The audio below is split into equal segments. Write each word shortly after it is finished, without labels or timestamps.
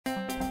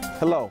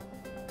Hello,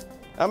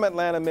 I'm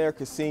Atlanta Mayor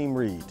Kasim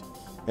Reed,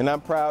 and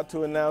I'm proud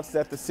to announce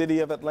that the City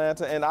of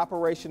Atlanta and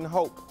Operation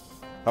Hope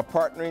are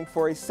partnering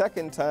for a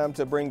second time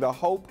to bring the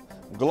Hope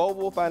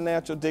Global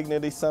Financial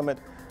Dignity Summit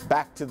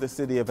back to the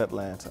City of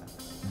Atlanta.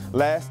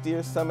 Last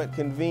year's summit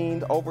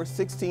convened over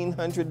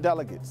 1,600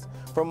 delegates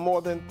from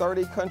more than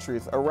 30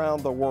 countries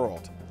around the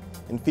world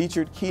and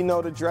featured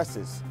keynote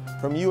addresses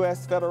from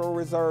U.S. Federal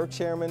Reserve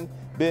Chairman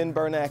Ben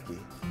Bernanke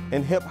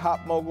and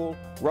hip-hop mogul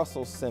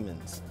Russell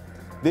Simmons.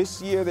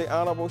 This year, the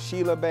Honorable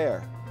Sheila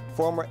Bair,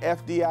 former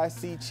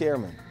FDIC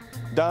Chairman,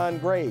 Don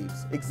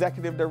Graves,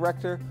 Executive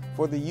Director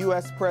for the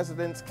U.S.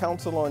 President's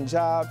Council on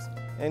Jobs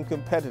and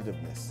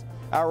Competitiveness,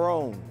 our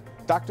own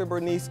Dr.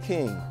 Bernice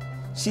King,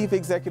 Chief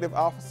Executive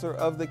Officer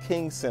of the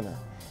King Center,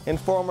 and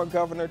former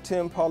Governor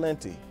Tim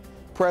Pawlenty,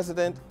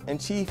 President and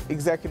Chief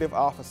Executive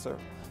Officer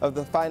of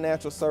the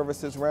Financial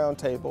Services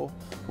Roundtable,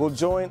 will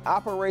join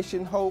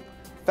Operation Hope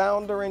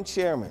founder and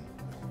chairman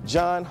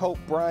John Hope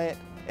Bryant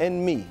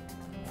and me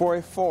for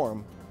a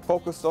forum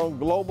focused on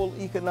global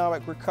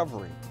economic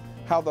recovery,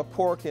 how the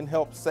poor can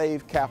help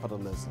save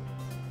capitalism.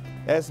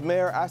 As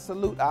mayor, I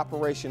salute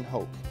Operation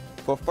Hope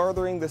for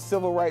furthering the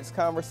civil rights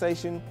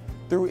conversation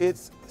through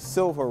its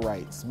Silver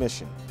Rights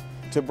mission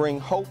to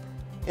bring hope,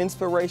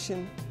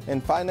 inspiration,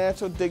 and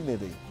financial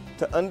dignity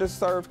to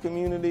underserved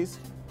communities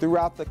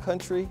throughout the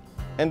country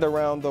and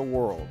around the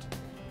world.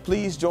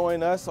 Please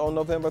join us on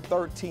November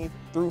 13th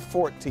through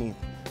 14th,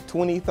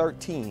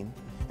 2013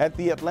 at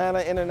the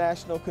Atlanta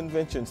International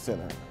Convention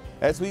Center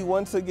as we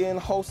once again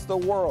host the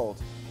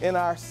world in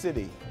our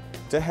city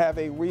to have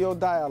a real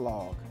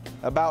dialogue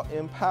about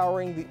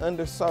empowering the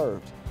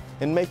underserved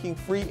and making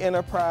free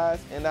enterprise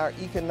in our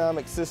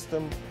economic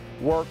system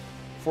work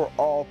for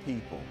all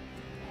people.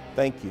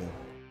 Thank you.